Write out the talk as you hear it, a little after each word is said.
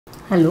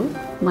Hello,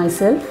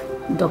 myself,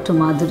 Dr.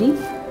 Madhuri.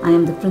 I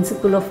am the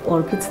principal of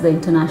Orchids, the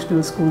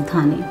International School,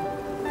 Thane.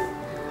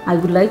 I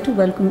would like to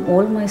welcome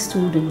all my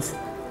students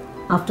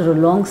after a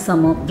long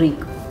summer break.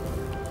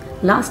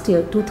 Last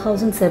year,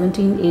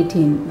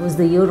 2017-18, was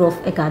the year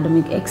of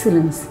academic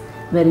excellence,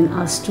 wherein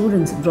our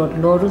students brought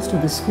laurels to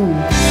the school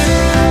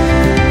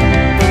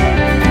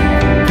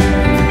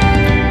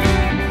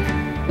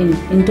in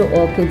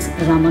Inter-Orchids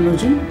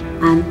Ramanujan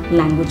and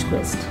Language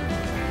Quest.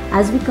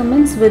 As we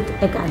commence with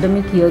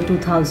academic year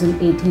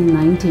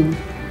 2018-19,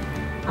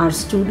 our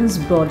students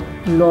brought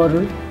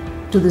laurel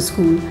to the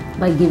school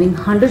by giving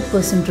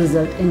 100%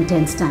 result in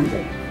 10th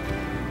standard.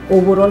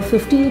 Overall,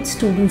 58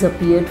 students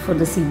appeared for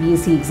the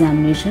CBSE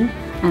examination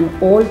and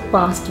all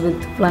passed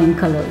with flying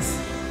colors.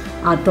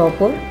 Our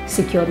topper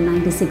secured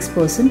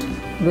 96%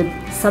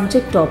 with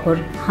subject topper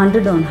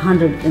 100 on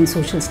 100 in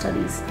social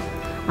studies.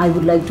 I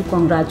would like to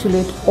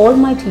congratulate all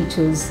my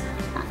teachers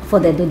for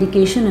their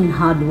dedication and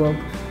hard work,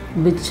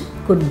 which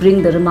could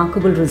bring the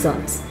remarkable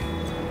results.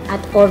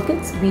 At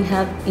Orchids, we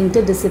have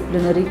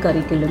interdisciplinary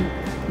curriculum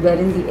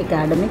wherein the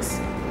academics,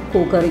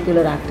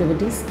 co-curricular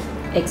activities,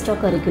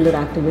 extracurricular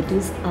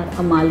activities are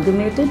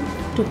amalgamated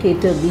to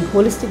cater the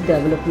holistic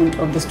development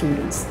of the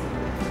students.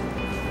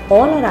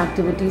 All our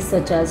activities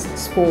such as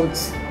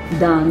sports,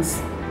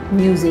 dance,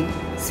 music,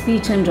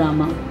 speech and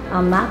drama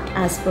are mapped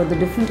as per the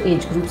different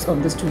age groups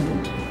of the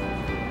student.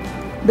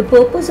 The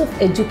purpose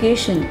of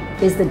education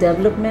is the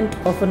development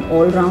of an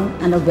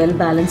all-round and a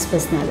well-balanced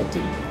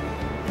personality.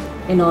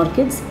 In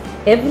Orchids,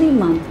 every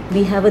month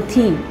we have a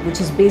theme which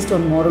is based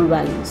on moral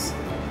values.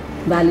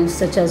 Values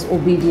such as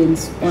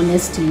obedience,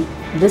 honesty,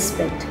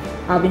 respect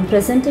are being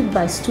presented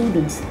by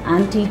students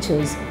and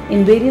teachers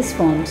in various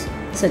forms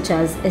such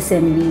as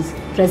assemblies,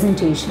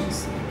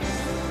 presentations.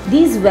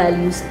 These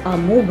values are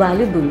more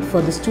valuable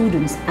for the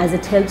students as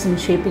it helps in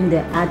shaping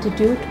their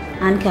attitude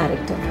and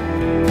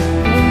character.